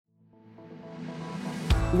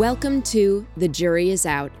Welcome to The Jury is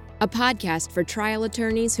Out, a podcast for trial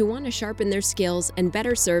attorneys who want to sharpen their skills and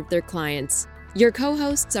better serve their clients. Your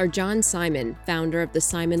co-hosts are John Simon, founder of the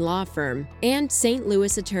Simon Law Firm, and St.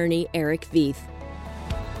 Louis attorney Eric Veith.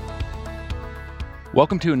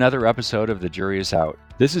 Welcome to another episode of The Jury is Out.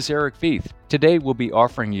 This is Eric Veith. Today we'll be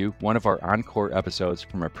offering you one of our Encore episodes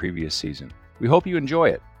from a previous season. We hope you enjoy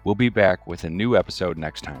it. We'll be back with a new episode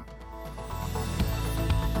next time.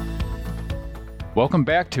 Welcome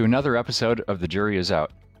back to another episode of The Jury is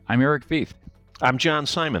Out. I'm Eric Veith. I'm John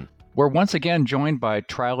Simon. We're once again joined by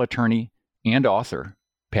trial attorney and author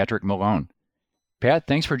Patrick Malone. Pat,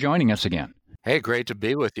 thanks for joining us again. Hey, great to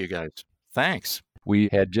be with you guys. Thanks. We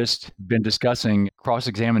had just been discussing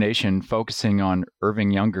cross-examination focusing on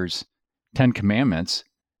Irving Younger's 10 Commandments.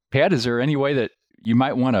 Pat, is there any way that you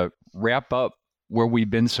might want to wrap up where we've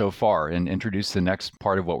been so far and introduce the next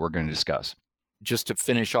part of what we're going to discuss? Just to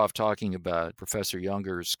finish off talking about Professor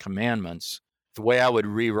Younger's commandments, the way I would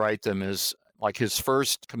rewrite them is like his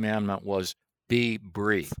first commandment was be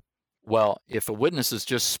brief. Well, if a witness has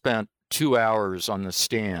just spent 2 hours on the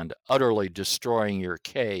stand utterly destroying your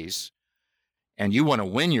case and you want to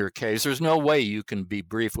win your case, there's no way you can be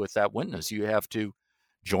brief with that witness. You have to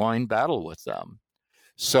join battle with them.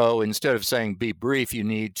 So instead of saying be brief, you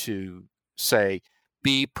need to say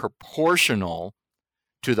be proportional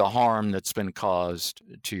to the harm that's been caused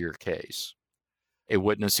to your case. A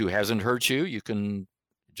witness who hasn't hurt you, you can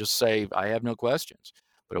just say, I have no questions.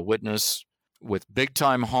 But a witness with big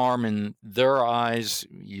time harm in their eyes,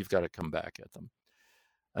 you've got to come back at them.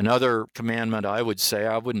 Another commandment I would say,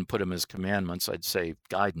 I wouldn't put them as commandments, I'd say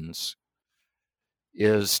guidance,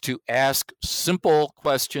 is to ask simple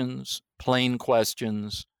questions, plain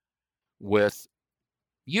questions,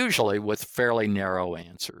 usually with fairly narrow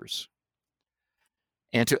answers.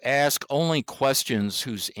 And to ask only questions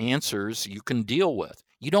whose answers you can deal with.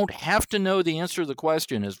 You don't have to know the answer to the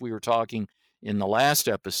question, as we were talking in the last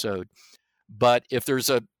episode. But if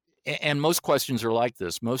and most questions are like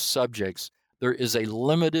this, most subjects, there is a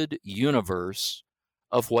limited universe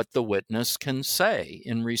of what the witness can say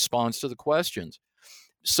in response to the questions.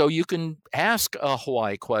 So you can ask a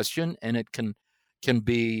why question and it can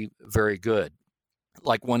be very good.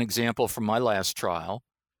 Like one example from my last trial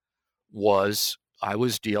was I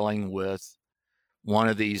was dealing with one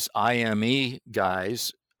of these IME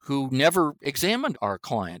guys who never examined our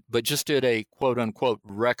client, but just did a quote-unquote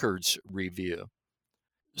records review.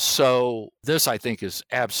 So this, I think, is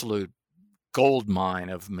absolute gold mine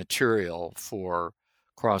of material for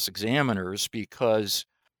cross-examiners, because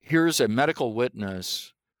here's a medical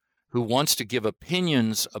witness who wants to give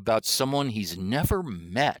opinions about someone he's never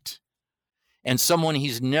met and someone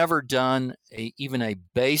he's never done even a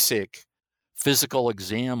basic physical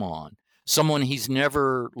exam on, someone he's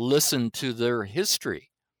never listened to their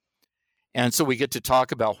history. And so we get to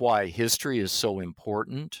talk about why history is so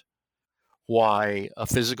important, why a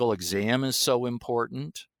physical exam is so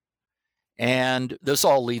important. And this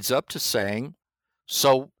all leads up to saying,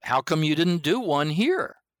 so how come you didn't do one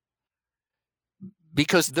here?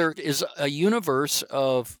 Because there is a universe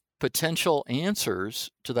of potential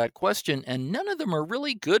answers to that question, and none of them are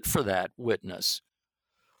really good for that witness.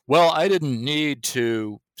 Well, I didn't need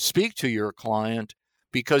to speak to your client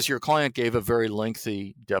because your client gave a very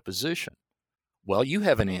lengthy deposition. Well, you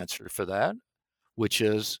have an answer for that, which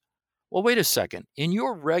is, well, wait a second. In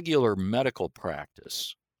your regular medical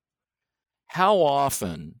practice, how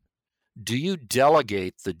often do you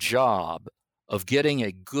delegate the job of getting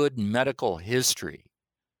a good medical history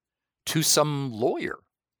to some lawyer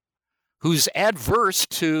who's adverse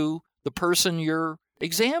to the person you're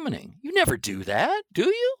examining? You never do that, do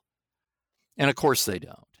you? And of course they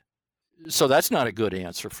don't. So that's not a good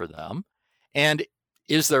answer for them. And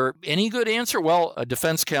is there any good answer? Well, a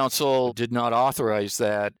defense counsel did not authorize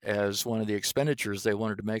that as one of the expenditures they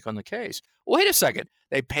wanted to make on the case. Wait a second.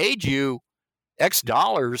 They paid you X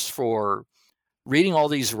dollars for reading all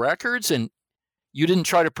these records, and you didn't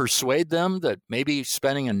try to persuade them that maybe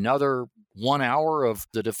spending another 1 hour of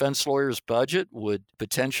the defense lawyer's budget would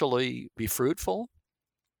potentially be fruitful?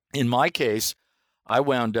 In my case, I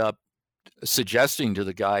wound up suggesting to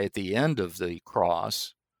the guy at the end of the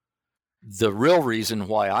cross the real reason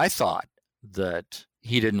why I thought that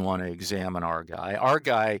he didn't want to examine our guy. Our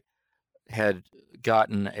guy had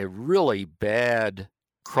gotten a really bad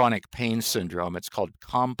chronic pain syndrome. It's called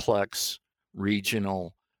complex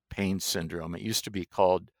regional pain syndrome. It used to be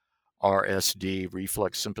called RSD,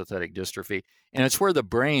 reflex sympathetic dystrophy, and it's where the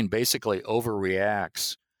brain basically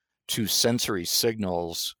overreacts to sensory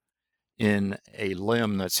signals in a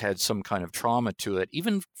limb that's had some kind of trauma to it,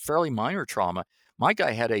 even fairly minor trauma. My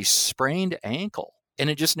guy had a sprained ankle and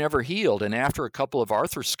it just never healed. And after a couple of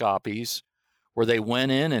arthroscopies where they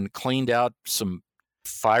went in and cleaned out some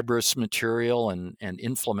fibrous material and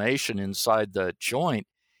inflammation inside the joint,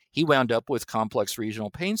 he wound up with complex regional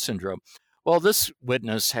pain syndrome. Well, this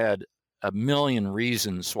witness had a million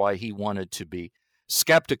reasons why he wanted to be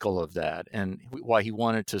skeptical of that and why he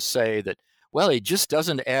wanted to say that, well, it just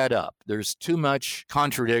doesn't add up. There's too much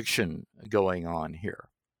contradiction going on here.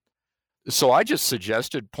 So I just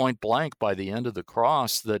suggested point blank by the end of the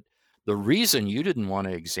cross that the reason you didn't want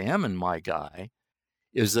to examine my guy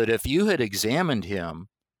is that if you had examined him,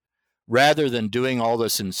 rather than doing all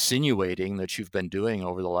this insinuating that you've been doing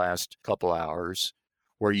over the last couple hours,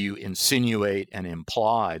 where you insinuate and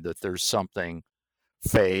imply that there's something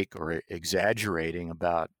fake or exaggerating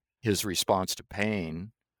about his response to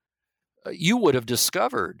pain, you would have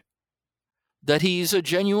discovered that he's a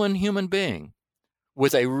genuine human being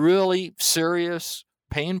with a really serious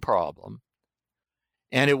pain problem,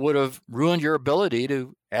 and it would have ruined your ability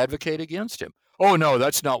to advocate against him. Oh, no,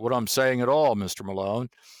 that's not what I'm saying at all, Mr. Malone.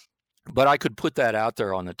 But I could put that out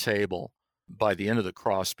there on the table by the end of the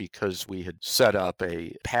cross because we had set up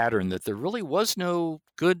a pattern that there really was no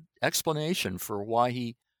good explanation for why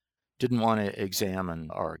he didn't want to examine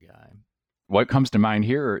our guy. What comes to mind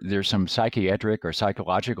here, there's some psychiatric or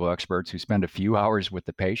psychological experts who spend a few hours with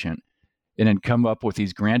the patient and then come up with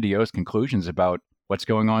these grandiose conclusions about what's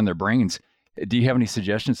going on in their brains. Do you have any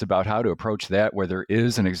suggestions about how to approach that where there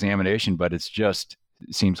is an examination, but it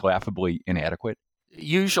seems laughably inadequate?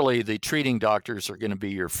 Usually the treating doctors are going to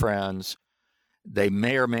be your friends. They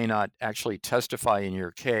may or may not actually testify in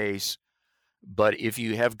your case, but if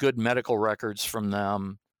you have good medical records from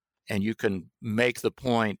them and you can make the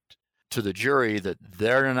point to the jury that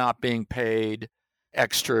they're not being paid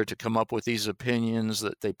extra to come up with these opinions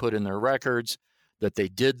that they put in their records, that they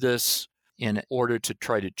did this in order to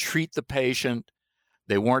try to treat the patient.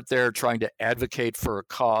 They weren't there trying to advocate for a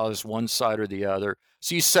cause, one side or the other.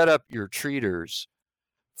 So you set up your treaters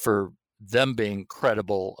for them being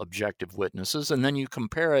credible, objective witnesses, and then you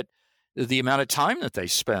compare it to the amount of time that they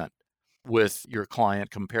spent with your client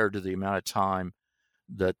compared to the amount of time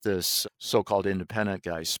that this so-called independent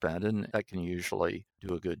guy spent, and that can usually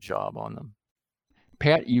do a good job on them.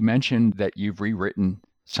 Pat, you mentioned that you've rewritten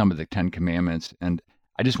some of the 10 Commandments, and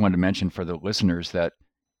I just wanted to mention for the listeners that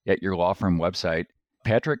at your law firm website,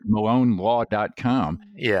 patrickmalonelaw.com,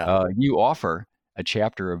 you offer a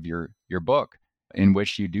chapter of your book in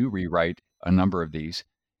which you do rewrite a number of these.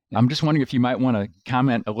 I'm just wondering if you might want to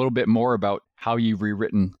comment a little bit more about how you've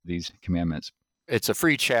rewritten these commandments. It's a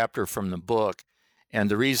free chapter from the book, and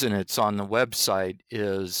the reason it's on the website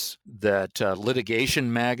is that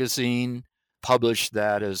Litigation Magazine published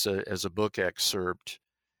that as a book excerpt,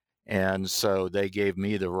 and so they gave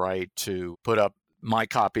me the right to put up my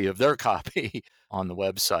copy of their copy on the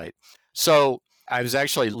website. So I was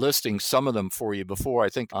actually listing some of them for you before. I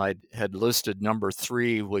think I had listed number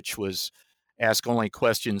 3, which was ask only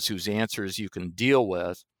questions whose answers you can deal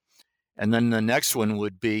with. And then the next one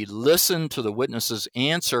would be listen to the witness's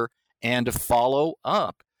answer and follow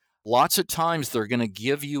up. Lots of times they're going to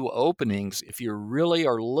give you openings, if you really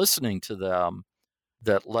are listening to them,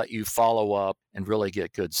 that let you follow up and really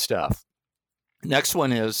get good stuff. Next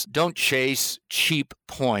one is don't chase cheap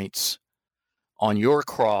points on your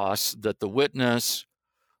cross that the witness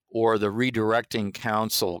or the redirecting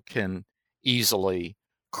counsel can easily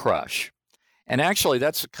crush. And actually,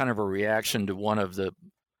 that's kind of a reaction to one of the,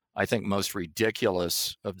 I think, most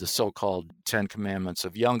ridiculous of the so-called 10 Commandments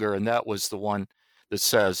of Younger, and that was the one that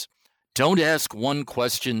says, don't ask one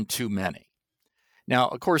question too many. Now,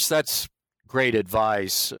 of course, that's great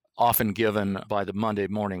advice, often given by the Monday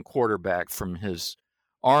morning quarterback from his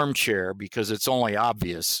armchair, because it's only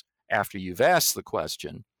obvious after you've asked the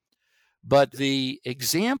question. But the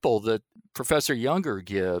example that Professor Younger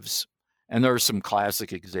gives, and there are some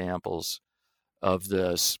classic examples of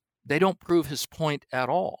this, they don't prove his point at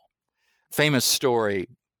all. Famous story,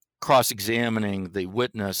 cross-examining the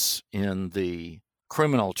witness in the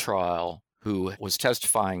criminal trial who was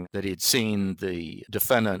testifying that he'd seen the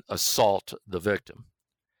defendant assault the victim.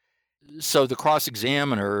 So the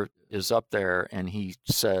cross-examiner is up there and he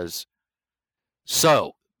says,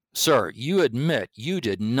 so, sir, you admit you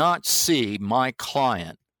did not see my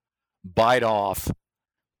client bite off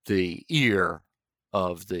the ear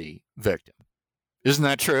of the victim. Isn't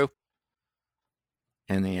that true?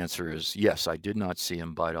 And the answer is, yes, I did not see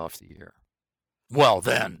him bite off the ear. Well,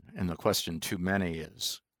 then, and the question too many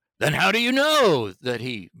is, then how do you know that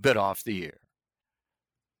he bit off the ear?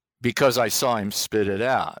 Because I saw him spit it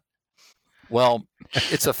out. Well,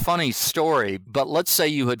 it's a funny story, but let's say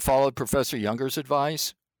you had followed Professor Younger's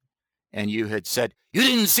advice and you had said, "You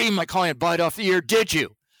didn't see my client bite off the ear, did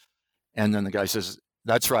you?" And then the guy says,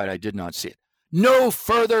 "That's right, I did not see it." "No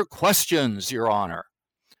further questions, Your Honor."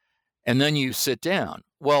 And then you sit down.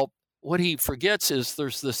 Well, what he forgets is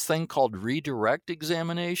there's this thing called redirect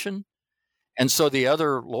examination. And so the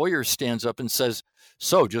other lawyer stands up and says,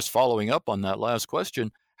 "So just following up on that last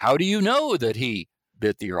question, how do you know that he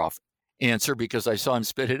bit the ear off?" Answer, "Because I saw him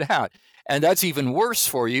spit it out." And that's even worse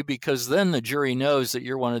for you, because then the jury knows that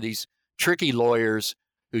you're one of these tricky lawyers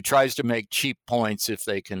who tries to make cheap points if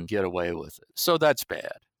they can get away with it. So that's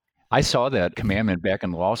bad. I saw that commandment back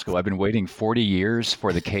in law school. I've been waiting 40 years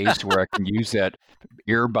for the case where I can use that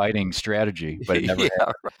ear-biting strategy, but it never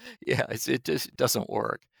happened. Yeah, it just doesn't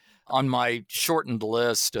work. On my shortened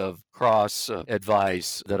list of cross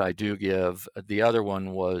advice that I do give, the other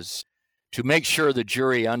one was to make sure the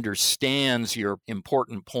jury understands your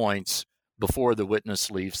important points before the witness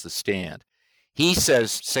leaves the stand. He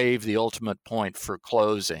says save the ultimate point for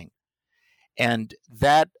closing. And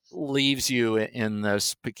that leaves you in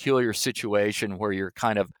this peculiar situation where you're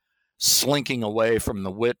kind of slinking away from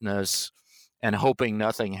the witness and hoping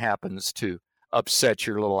nothing happens to upset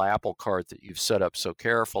your little apple cart that you've set up so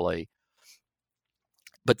carefully.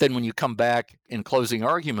 But then when you come back in closing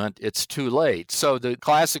argument, it's too late. So the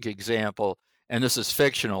classic example, and this is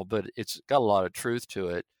fictional, but it's got a lot of truth to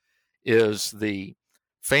it, is the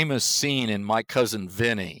famous scene in My Cousin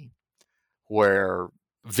Vinny, where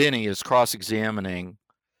Vinny is cross-examining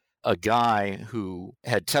a guy who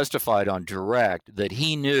had testified on direct that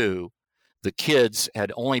he knew the kids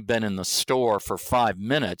had only been in the store for 5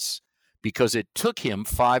 minutes because it took him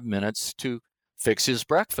 5 minutes to fix his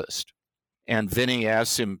breakfast. And Vinny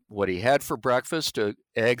asks him what he had for breakfast,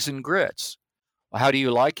 eggs and grits. "How do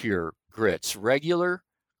you like your grits, regular,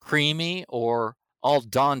 creamy, or al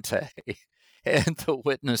dente?" And the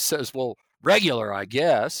witness says, "Well, regular, I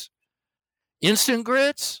guess." "Instant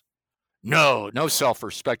grits?" No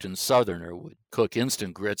self-respecting Southerner would cook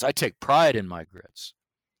instant grits. I take pride in my grits."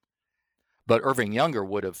 But Irving Younger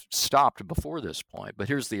would have stopped before this point. But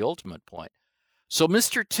here's the ultimate point. "So,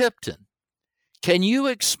 Mr. Tipton, can you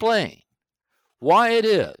explain why it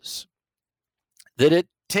is that it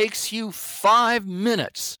takes you 5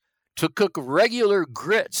 minutes to cook regular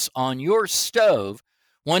grits on your stove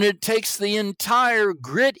when it takes the entire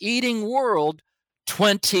grit-eating world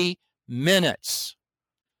 20 minutes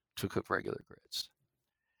to cook regular grits?"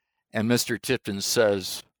 And Mr. Tipton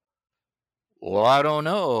says, "Well, I don't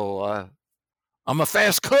know. I'm a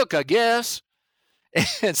fast cook, I guess."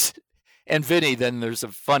 And Vinny, then there's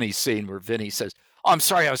a funny scene where Vinny says, "Oh, I'm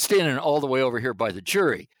sorry, I was standing all the way over here by the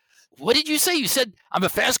jury. What did you say? You said I'm a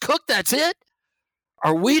fast cook, that's it?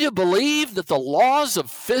 Are we to believe that the laws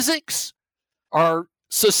of physics are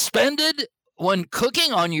suspended when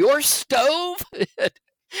cooking on your stove?"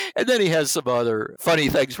 And then he has some other funny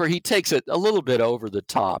things where he takes it a little bit over the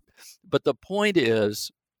top. But the point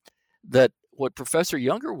is that what Professor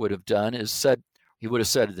Younger would have done is he would have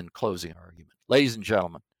said it in closing argument. "Ladies and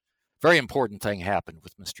gentlemen, very important thing happened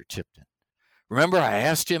with Mr. Tipton. Remember, I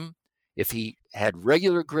asked him if he had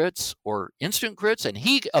regular grits or instant grits, and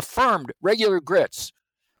he affirmed regular grits.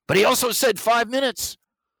 But he also said 5 minutes.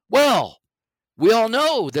 Well, we all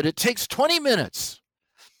know that it takes 20 minutes.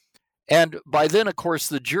 And by then, of course,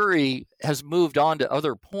 the jury has moved on to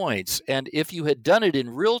other points. And if you had done it in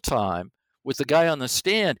real time with the guy on the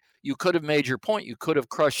stand, you could have made your point. You could have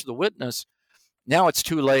crushed the witness. Now it's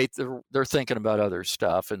too late. They're thinking about other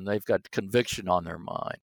stuff, and they've got conviction on their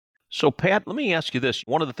mind." So, Pat, let me ask you this.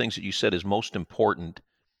 One of the things that you said is most important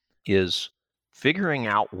is figuring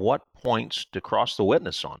out what points to cross the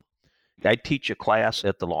witness on. I teach a class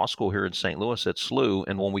at the law school here in St. Louis at SLU,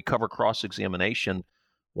 and when we cover cross-examination,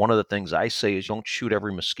 one of the things I say is don't shoot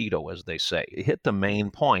every mosquito, as they say. Hit the main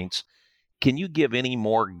points. Can you give any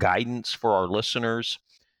more guidance for our listeners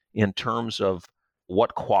in terms of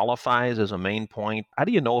what qualifies as a main point? How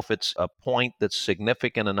do you know if it's a point that's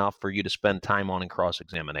significant enough for you to spend time on in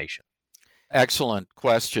cross-examination? Excellent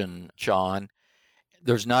question, John.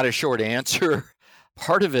 There's not a short answer.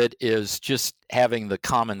 Part of it is just having the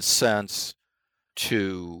common sense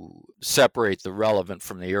to separate the relevant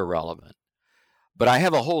from the irrelevant. But I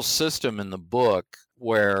have a whole system in the book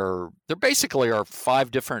where there basically are 5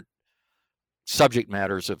 different subject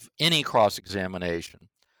matters of any cross-examination.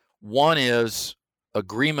 One is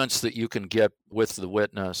agreements that you can get with the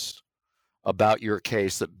witness about your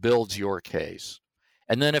case that builds your case.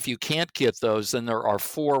 And then if you can't get those, then there are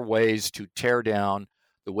 4 ways to tear down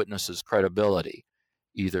the witness's credibility,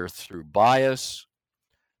 either through bias,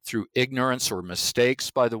 through ignorance or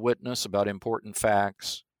mistakes by the witness about important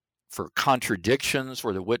facts, for contradictions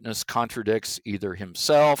where the witness contradicts either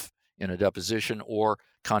himself in a deposition or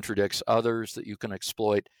contradicts others that you can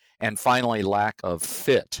exploit. And finally, lack of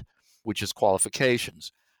fit, which is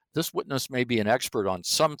qualifications. This witness may be an expert on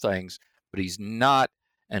some things, but he's not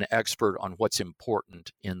an expert on what's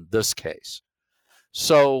important in this case.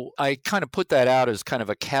 So I kind of put that out as kind of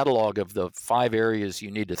a catalog of the 5 areas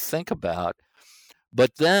you need to think about.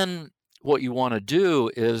 But then what you want to do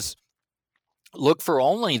is look for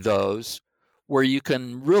only those where you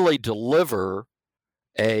can really deliver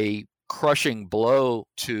a crushing blow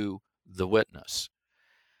to the witness.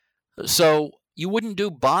 So you wouldn't do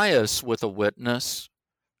bias with a witness.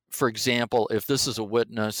 For example, if this is a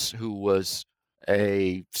witness who was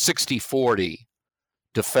a 60-40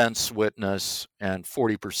 defense witness and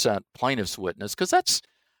 40% plaintiff's witness, because that's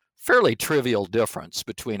fairly trivial difference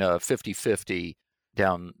between a 50-50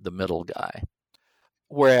 down the middle guy.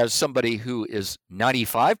 Whereas somebody who is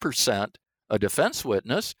 95% a defense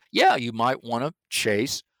witness, yeah, you might want to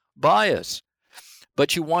chase bias.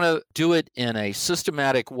 But you want to do it in a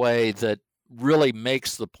systematic way that really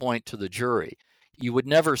makes the point to the jury. You would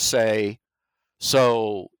never say,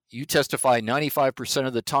 so you testify 95%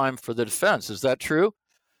 of the time for the defense. Is that true?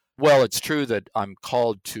 Well, it's true that I'm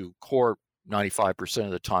called to court 95%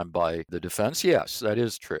 of the time by the defense. Yes, that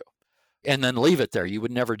is true. And then leave it there. You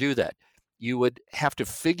would never do that. You would have to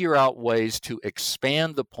figure out ways to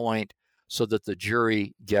expand the point so that the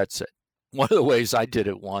jury gets it. One of the ways I did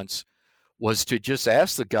it once was to just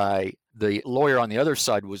ask the guy. The lawyer on the other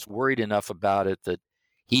side was worried enough about it that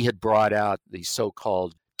he had brought out the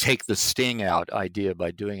so-called take the sting out idea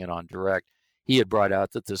by doing it on direct. He had brought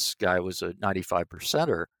out that this guy was a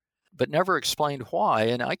 95%er, but never explained why.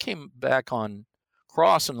 And I came back on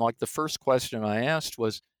cross, and like the first question I asked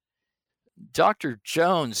was, Dr.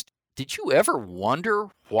 Jones, did you ever wonder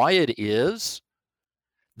why it is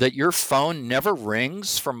that your phone never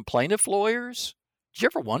rings from plaintiff lawyers? Did you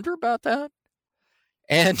ever wonder about that?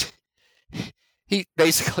 And he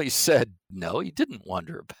basically said, no, he didn't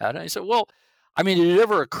wonder about it. I said, well, I mean, did it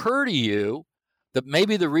ever occur to you that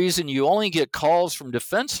maybe the reason you only get calls from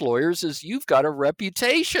defense lawyers is you've got a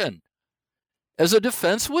reputation as a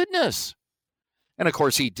defense witness? And of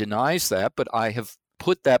course, he denies that, but I have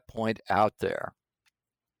put that point out there.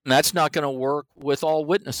 And that's not going to work with all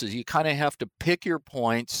witnesses. You kind of have to pick your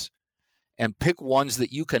points and pick ones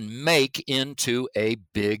that you can make into a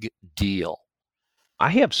big deal. I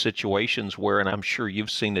have situations where, and I'm sure you've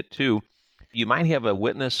seen it too, you might have a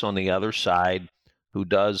witness on the other side who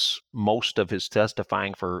does most of his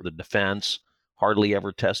testifying for the defense, hardly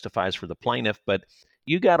ever testifies for the plaintiff, but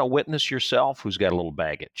you got a witness yourself who's got a little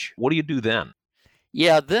baggage. What do you do then?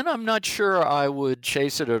 Yeah, then I'm not sure I would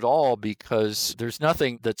chase it at all, because there's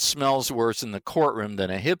nothing that smells worse in the courtroom than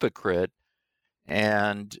a hypocrite.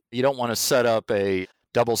 And you don't want to set up a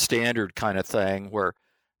double standard kind of thing where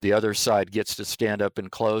the other side gets to stand up in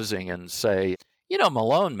closing and say, you know,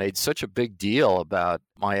 Malone made such a big deal about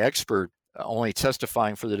my expert only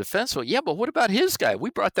testifying for the defense. Well, yeah, but what about his guy? We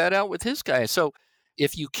brought that out with his guy. So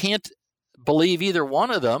if you can't believe either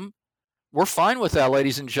one of them, we're fine with that,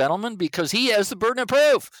 ladies and gentlemen, because he has the burden of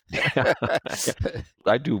proof.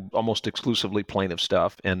 I do almost exclusively plaintiff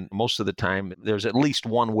stuff, and most of the time there's at least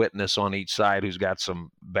one witness on each side who's got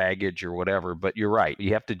some baggage or whatever. But you're right.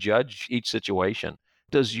 You have to judge each situation.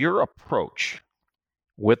 Does your approach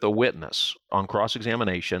with a witness on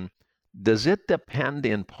cross-examination, does it depend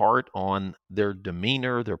in part on their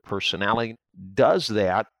demeanor, their personality? Does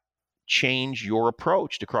that change your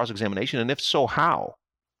approach to cross-examination? And if so, how?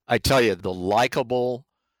 I tell you, the likable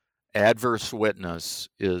adverse witness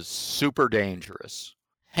is super dangerous.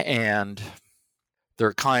 And there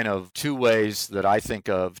are kind of 2 ways that I think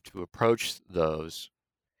of to approach those.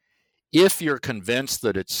 If you're convinced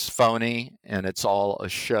that it's phony and it's all a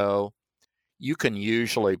show, you can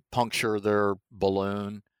usually puncture their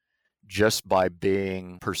balloon just by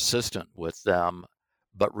being persistent with them,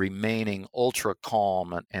 but remaining ultra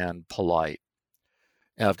calm and polite.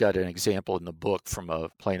 And I've got an example in the book from a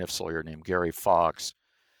plaintiff's lawyer named Gary Fox.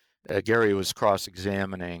 Gary was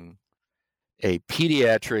cross-examining a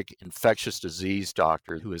pediatric infectious disease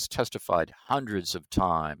doctor who has testified hundreds of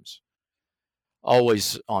times,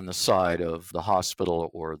 always on the side of the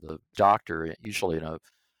hospital or the doctor, usually in a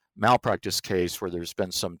malpractice case where there's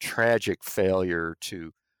been some tragic failure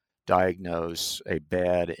to diagnose a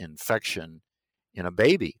bad infection in a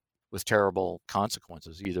baby with terrible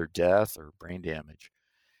consequences, either death or brain damage.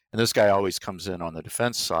 And this guy always comes in on the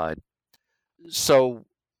defense side. So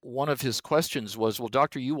one of his questions was, well,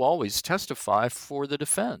 doctor, you always testify for the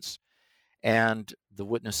defense. And the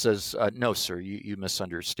witness says, no, sir, you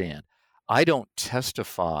misunderstand. I don't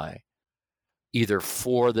testify either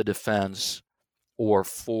for the defense or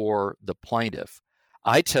for the plaintiff.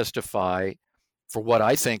 I testify for what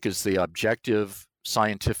I think is the objective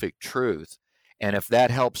scientific truth. And if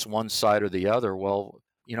that helps one side or the other, well,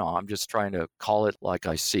 I'm just trying to call it like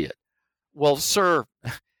I see it. Well, sir,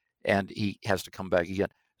 and he has to come back again,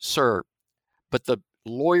 sir, but the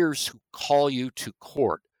lawyers who call you to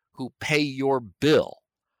court, who pay your bill,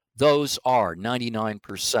 those are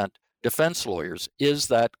 99% defense lawyers. Is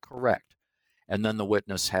that correct? And then the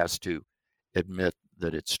witness has to admit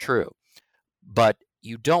that it's true. But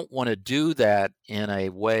you don't want to do that in a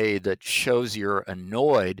way that shows you're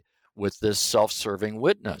annoyed with this self-serving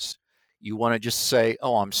witness. You want to just say,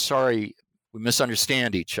 oh, I'm sorry, we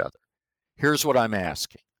misunderstand each other. Here's what I'm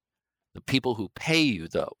asking. The people who pay you,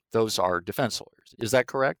 though, those are defense lawyers. Is that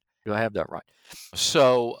correct? Do I have that right?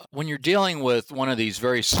 So when you're dealing with one of these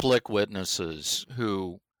very slick witnesses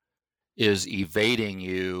who is evading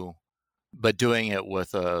you, but doing it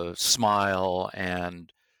with a smile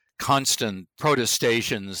and constant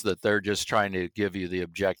protestations that they're just trying to give you the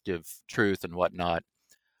objective truth and whatnot,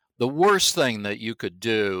 the worst thing that you could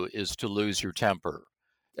do is to lose your temper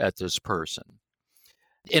at this person.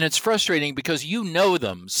 And it's frustrating because you know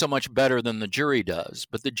them so much better than the jury does,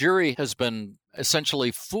 but the jury has been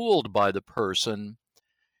essentially fooled by the person,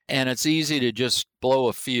 and it's easy to just blow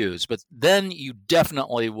a fuse. But then you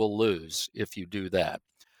definitely will lose if you do that.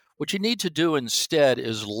 What you need to do instead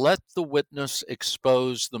is let the witness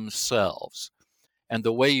expose themselves. And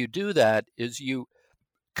the way you do that is you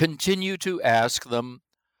continue to ask them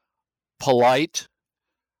polite,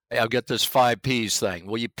 I'll get this 5 Ps thing.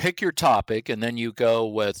 Well, you pick your topic and then you go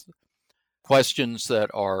with questions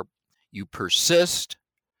that are, you persist,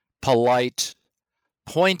 polite,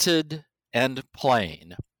 pointed, and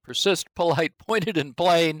plain. Persist, polite, pointed, and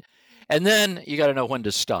plain. And then you got to know when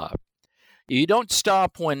to stop. You don't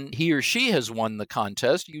stop when he or she has won the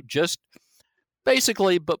contest. You just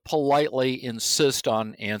basically but politely insist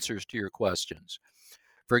on answers to your questions.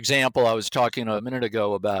 For example, I was talking a minute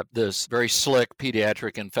ago about this very slick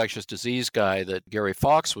pediatric infectious disease guy that Gary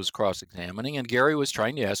Fox was cross-examining, and Gary was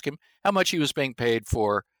trying to ask him how much he was being paid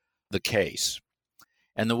for the case.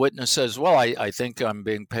 And the witness says, well, I think I'm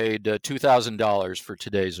being paid $2,000 for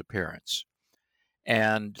today's appearance.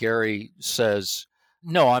 And Gary says,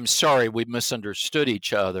 no, I'm sorry, we misunderstood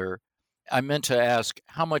each other. I meant to ask,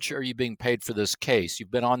 how much are you being paid for this case? You've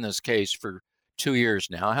been on this case for 2 years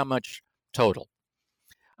now. How much total?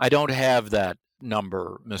 I don't have that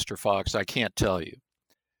number, Mr. Fox. I can't tell you.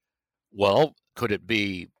 Well, could it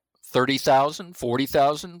be 30,000,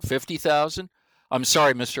 40,000, 50,000? I'm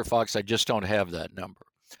sorry, Mr. Fox, I just don't have that number.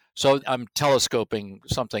 So I'm telescoping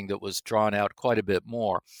something that was drawn out quite a bit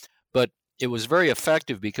more. But it was very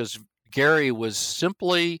effective because Gary was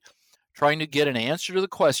simply trying to get an answer to the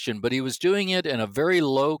question, but he was doing it in a very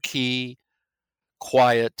low-key,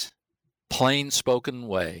 quiet, plain-spoken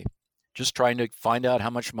way, just trying to find out how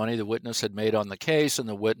much money the witness had made on the case, and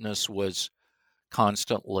the witness was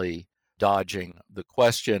constantly dodging the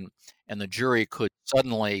question, and the jury could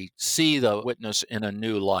suddenly see the witness in a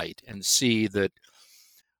new light and see that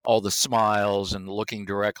all the smiles and looking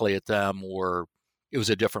directly at them it was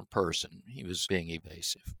a different person. He was being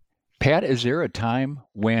evasive. Pat, is there a time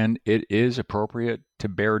when it is appropriate to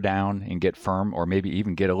bear down and get firm, or maybe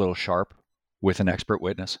even get a little sharp with an expert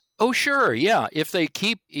witness? Oh, sure, yeah. If they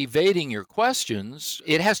keep evading your questions,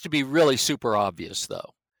 it has to be really super obvious,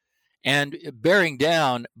 though. And bearing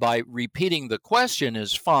down by repeating the question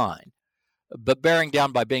is fine. But bearing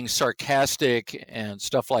down by being sarcastic and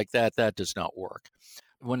stuff like that, that does not work.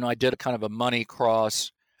 When I did a kind of a money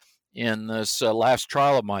cross in this last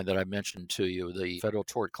trial of mine that I mentioned to you, the Federal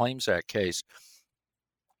Tort Claims Act case,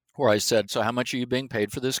 where I said, so how much are you being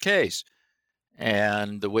paid for this case?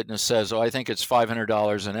 And the witness says, oh, I think it's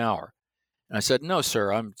 $500 an hour. And I said, no,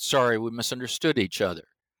 sir, I'm sorry, we misunderstood each other.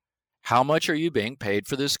 How much are you being paid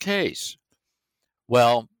for this case?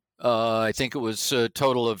 Well, I think it was a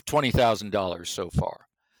total of $20,000 so far.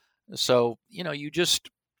 So, you just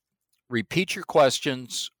repeat your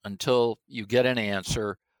questions until you get an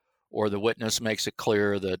answer, or the witness makes it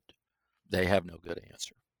clear that they have no good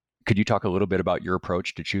answer. Could you talk a little bit about your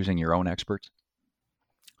approach to choosing your own experts?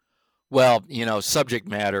 Well, subject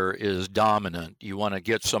matter is dominant. You want to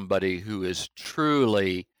get somebody who is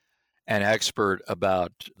truly an expert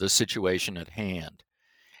about the situation at hand.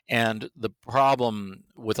 And the problem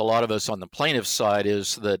with a lot of us on the plaintiff's side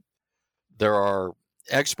is that there are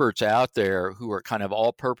experts out there who are kind of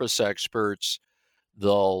all-purpose experts.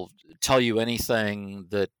 They'll tell you anything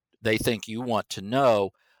that they think you want to know,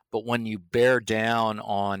 but when you bear down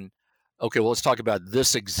on, okay, well, let's talk about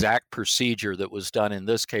this exact procedure that was done in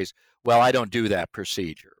this case. Well, I don't do that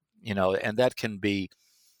procedure. and that can be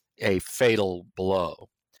a fatal blow.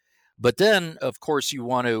 But then, of course, you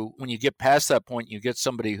want to, when you get past that point, you get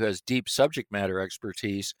somebody who has deep subject matter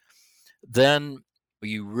expertise, then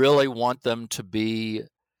you really want them to be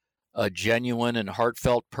a genuine and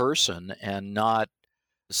heartfelt person and not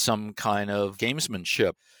some kind of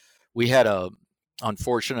gamesmanship. We had a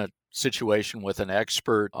unfortunate situation with an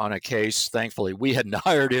expert on a case. Thankfully, we hadn't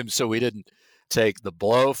hired him, so we didn't take the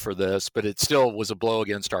blow for this, but it still was a blow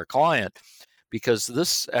against our client because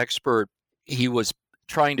this expert, he was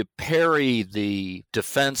trying to parry the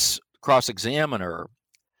defense cross-examiner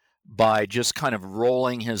by just kind of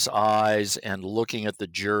rolling his eyes and looking at the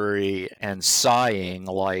jury and sighing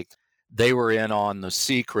like they were in on the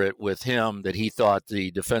secret with him that he thought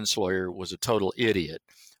the defense lawyer was a total idiot.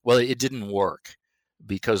 Well, it didn't work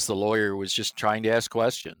because the lawyer was just trying to ask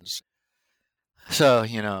questions. So,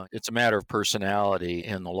 it's a matter of personality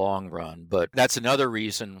in the long run. But that's another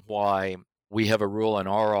reason why we have a rule in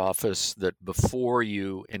our office that before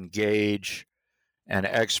you engage an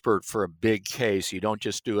expert for a big case, you don't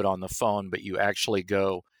just do it on the phone, but you actually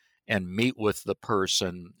go and meet with the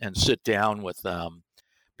person and sit down with them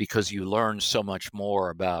because you learn so much more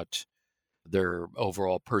about their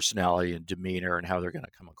overall personality and demeanor and how they're going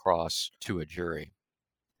to come across to a jury.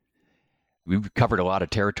 We've covered a lot of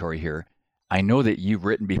territory here. I know that you've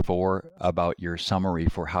written before about your summary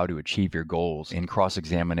for how to achieve your goals in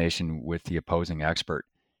cross-examination with the opposing expert.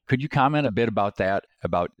 Could you comment a bit about that,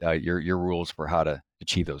 about your rules for how to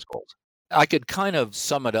achieve those goals? I could kind of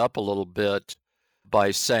sum it up a little bit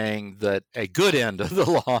by saying that a good end of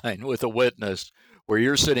the line with a witness where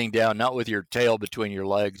you're sitting down, not with your tail between your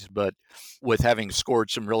legs, but with having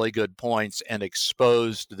scored some really good points and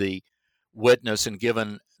exposed the witness and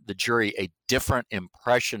given the jury a different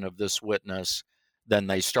impression of this witness than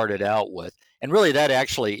they started out with. And really, that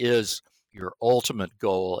actually is your ultimate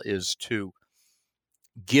goal, is to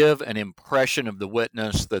give an impression of the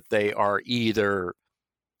witness that they are either,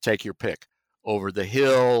 take your pick, over the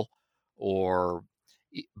hill or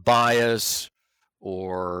biased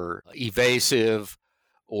or evasive,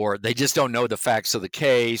 or they just don't know the facts of the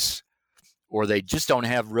case, or they just don't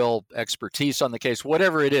have real expertise on the case,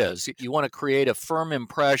 whatever it is. You want to create a firm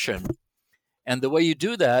impression. And the way you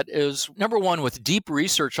do that is, number one, with deep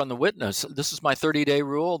research on the witness. This is my 30-day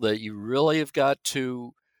rule, that you really have got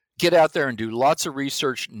to get out there and do lots of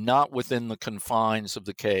research, not within the confines of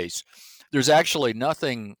the case. There's actually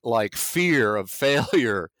nothing like fear of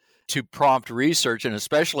failure to prompt research, and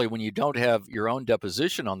especially when you don't have your own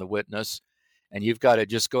deposition on the witness and you've got to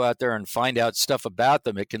just go out there and find out stuff about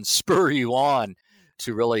them. It can spur you on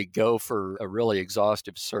to really go for a really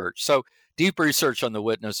exhaustive search. So deep research on the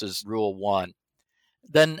witness is rule one.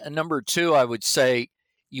 Then number two, I would say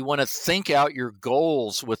you want to think out your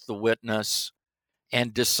goals with the witness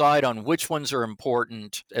and decide on which ones are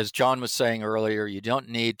important. As John was saying earlier, you don't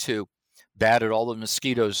need to bat at all the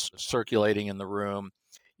mosquitoes circulating in the room.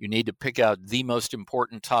 You need to pick out the most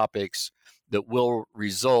important topics that will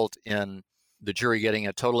result in the jury getting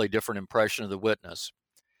a totally different impression of the witness.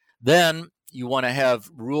 Then you want to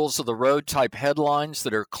have rules of the road type headlines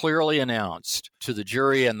that are clearly announced to the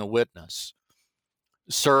jury and the witness.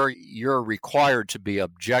 Sir, you're required to be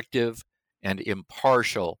objective and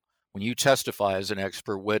impartial when you testify as an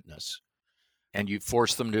expert witness, and you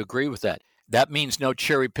force them to agree with that. That means no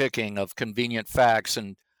cherry picking of convenient facts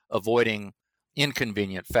and avoiding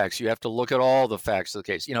inconvenient facts. You have to look at all the facts of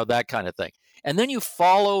the case, that kind of thing. And then you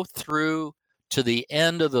follow through to the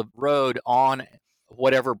end of the road on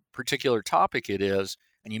whatever particular topic it is,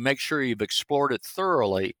 and you make sure you've explored it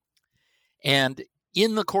thoroughly. And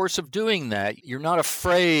in the course of doing that, you're not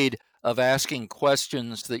afraid of asking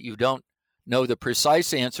questions that you don't know the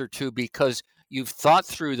precise answer to, because you've thought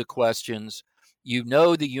through the questions, you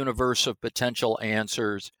know the universe of potential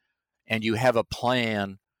answers, and you have a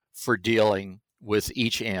plan for dealing with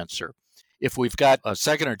each answer. If we've got a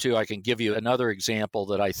second or two, I can give you another example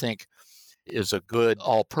that I think is a good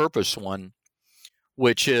all-purpose one,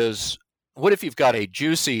 which is, what if you've got a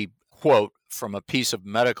juicy quote from a piece of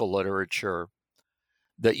medical literature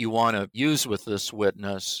that you want to use with this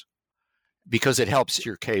witness because it helps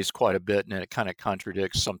your case quite a bit and it kind of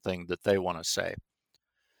contradicts something that they want to say?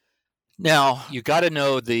 Now, you got to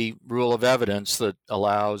know the rule of evidence that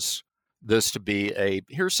allows this to be a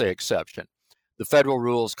hearsay exception. The federal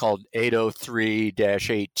rule is called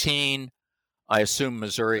 803-18. I assume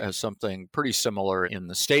Missouri has something pretty similar in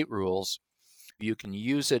the state rules. You can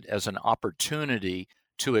use it as an opportunity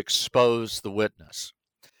to expose the witness.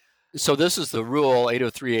 So this is the rule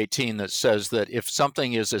 803-18 that says that if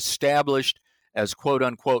something is established as quote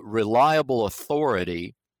unquote reliable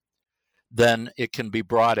authority, then it can be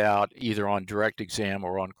brought out either on direct exam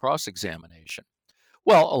or on cross-examination.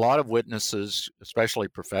 Well, a lot of witnesses, especially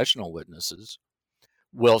professional witnesses,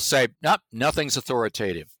 will say, nope, nothing's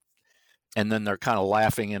authoritative. And then they're kind of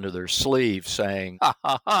laughing into their sleeve saying, ha,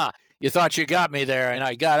 ha, ha, you thought you got me there and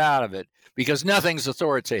I got out of it because nothing's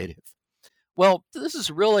authoritative. Well, this is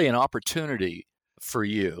really an opportunity for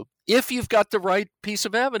you if you've got the right piece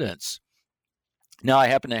of evidence. Now, I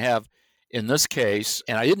happen to have, in this case,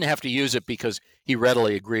 and I didn't have to use it because he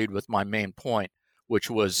readily agreed with my main point, which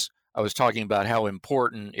was I was talking about how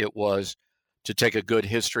important it was to take a good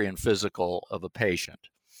history and physical of a patient.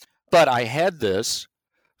 But I had this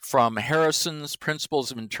from Harrison's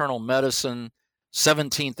Principles of Internal Medicine,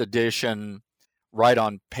 17th edition, right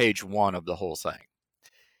on page 1 of the whole thing.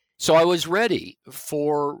 So I was ready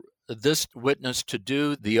for this witness to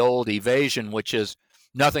do the old evasion, which is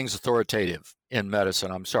nothing's authoritative in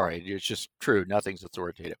medicine. I'm sorry, it's just true, nothing's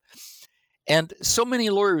authoritative. And so many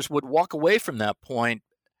lawyers would walk away from that point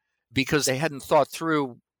because they hadn't thought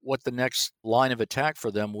through what the next line of attack for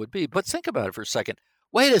them would be. But think about it for a second.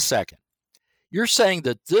 Wait a second. You're saying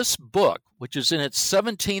that this book, which is in its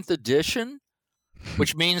 17th edition,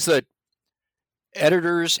 which means that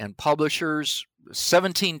editors and publishers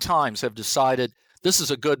 17 times have decided this is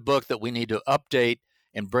a good book that we need to update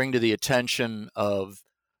and bring to the attention of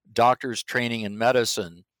doctors training in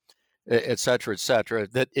medicine, et cetera,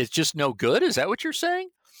 that it's just no good? Is that what you're saying?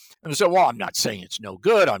 And so, well, I'm not saying it's no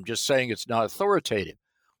good. I'm just saying it's not authoritative.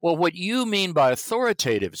 Well, what you mean by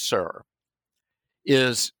authoritative, sir,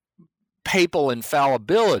 is papal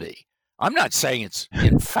infallibility. I'm not saying it's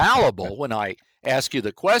infallible when I ask you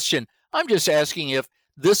the question. I'm just asking if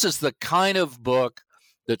this is the kind of book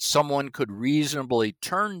that someone could reasonably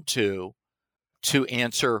turn to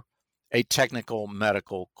answer a technical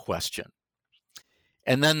medical question.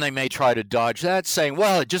 And then they may try to dodge that, saying,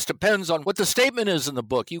 well, it just depends on what the statement is in the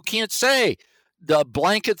book. You can't say the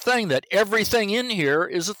blanket thing that everything in here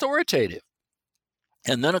is authoritative.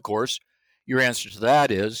 And then, of course, your answer to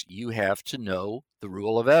that is you have to know the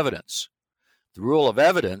rule of evidence. The rule of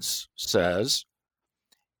evidence says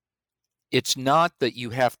it's not that you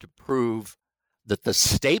have to prove that the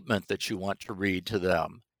statement that you want to read to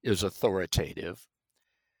them is authoritative.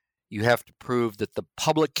 You have to prove that the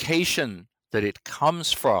publication that it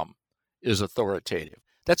comes from is authoritative.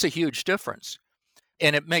 That's a huge difference.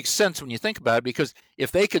 And it makes sense when you think about it, because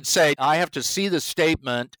if they could say, I have to see the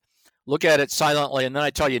statement, look at it silently, and then I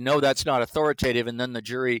tell you, no, that's not authoritative, and then the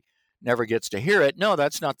jury never gets to hear it. No,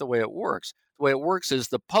 that's not the way it works. The way it works is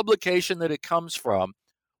the publication that it comes from,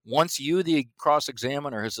 once you, the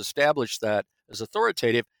cross-examiner, has established that as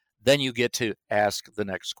authoritative, then you get to ask the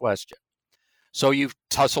next question. So you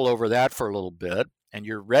tussle over that for a little bit, and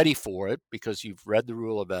you're ready for it because you've read the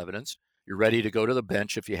rule of evidence. You're ready to go to the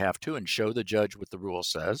bench if you have to and show the judge what the rule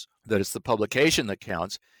says, that it's the publication that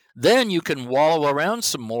counts. Then you can wallow around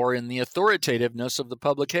some more in the authoritativeness of the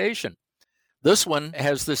publication. This one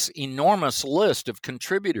has this enormous list of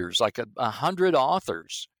contributors, like 100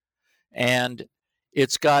 authors, and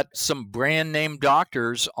it's got some brand name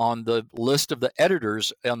doctors on the list of the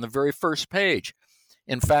editors on the very first page.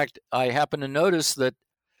 In fact, I happen to notice that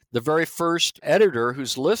the very first editor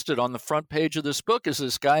who's listed on the front page of this book is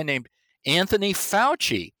this guy named Anthony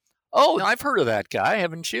Fauci. Oh, I've heard of that guy,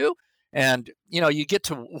 haven't you? And, you get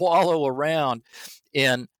to wallow around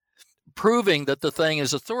in proving that the thing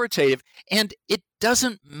is authoritative. And it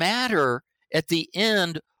doesn't matter at the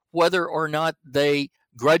end whether or not they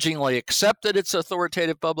grudgingly accept that it's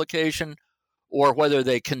authoritative publication or whether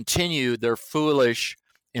they continue their foolish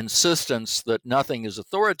insistence that nothing is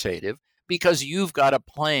authoritative, because you've got a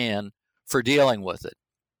plan for dealing with it.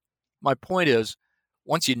 My point is,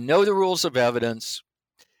 once you know the rules of evidence,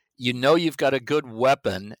 you know you've got a good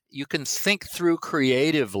weapon, you can think through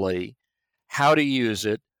creatively how to use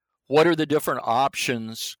it, what are the different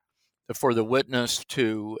options for the witness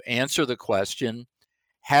to answer the question,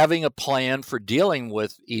 having a plan for dealing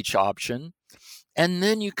with each option, and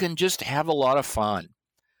then you can just have a lot of fun,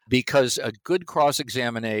 because a good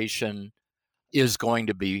cross-examination is going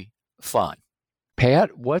to be fun.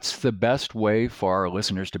 Pat, what's the best way for our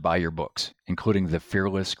listeners to buy your books, including The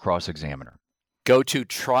Fearless Cross-Examiner? Go to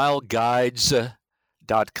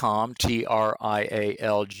trialguides.com,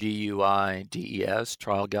 trialguides,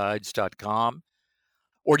 trialguides.com,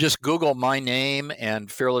 or just Google my name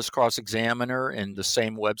and Fearless Cross-Examiner, and the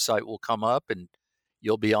same website will come up, and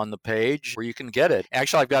you'll be on the page where you can get it.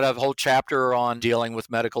 Actually, I've got a whole chapter on dealing with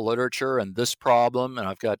medical literature and this problem, and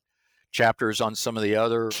I've got chapters on some of the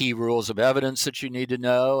other key rules of evidence that you need to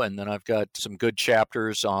know. And then I've got some good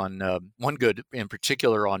chapters on, one good in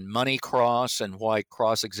particular on money cross and why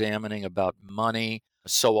cross-examining about money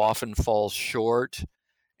so often falls short.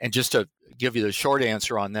 And just to give you the short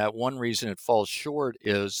answer on that, one reason it falls short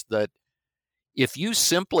is that if you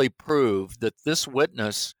simply prove that this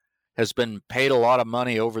witness has been paid a lot of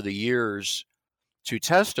money over the years to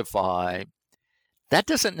testify, that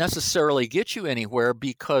doesn't necessarily get you anywhere,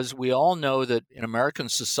 because we all know that in American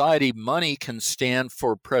society, money can stand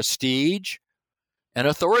for prestige and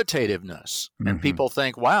authoritativeness. Mm-hmm. And people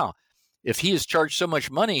think, wow, if he is charged so much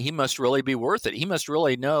money, he must really be worth it. He must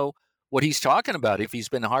really know what he's talking about if he's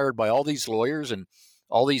been hired by all these lawyers and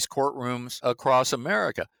all these courtrooms across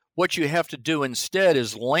America. What you have to do instead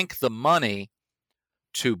is link the money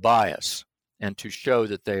to bias and to show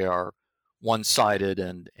that they are one-sided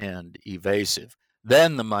and evasive.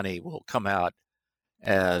 Then the money will come out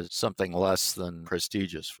as something less than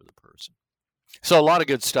prestigious for the person. So a lot of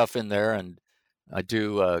good stuff in there, and I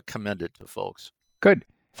do commend it to folks. Good.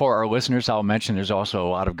 For our listeners, I'll mention there's also a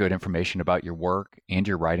lot of good information about your work and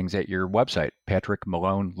your writings at your website,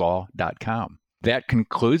 patrickmalonelaw.com. That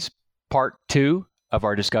concludes part 2 of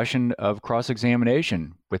our discussion of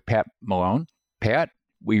cross-examination with Pat Malone. Pat,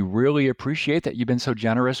 we really appreciate that you've been so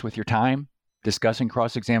generous with your time discussing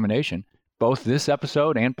cross-examination, both this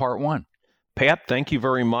episode and part 1. Pat, thank you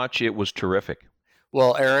very much. It was terrific.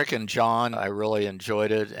 Well, Eric and John, I really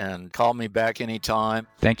enjoyed it, and call me back anytime.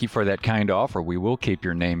 Thank you for that kind offer. We will keep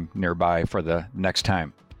your name nearby for the next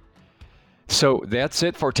time. So that's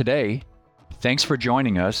it for today. Thanks for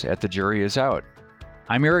joining us at The Jury Is Out.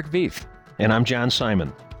 I'm Eric Veith. And I'm John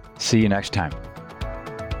Simon. See you next time.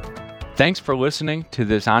 Thanks for listening to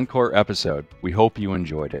this Encore episode. We hope you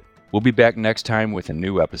enjoyed it. We'll be back next time with a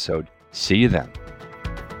new episode. See you then.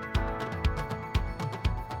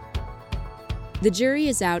 The Jury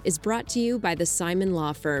Is Out is brought to you by the Simon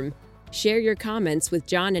Law Firm. Share your comments with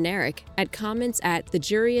John and Eric at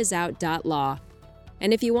comments@thejuryisout.law.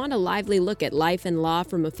 And if you want a lively look at life and law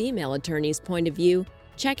from a female attorney's point of view,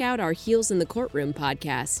 check out our Heels in the Courtroom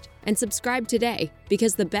podcast and subscribe today,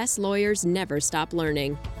 because the best lawyers never stop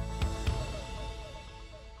learning.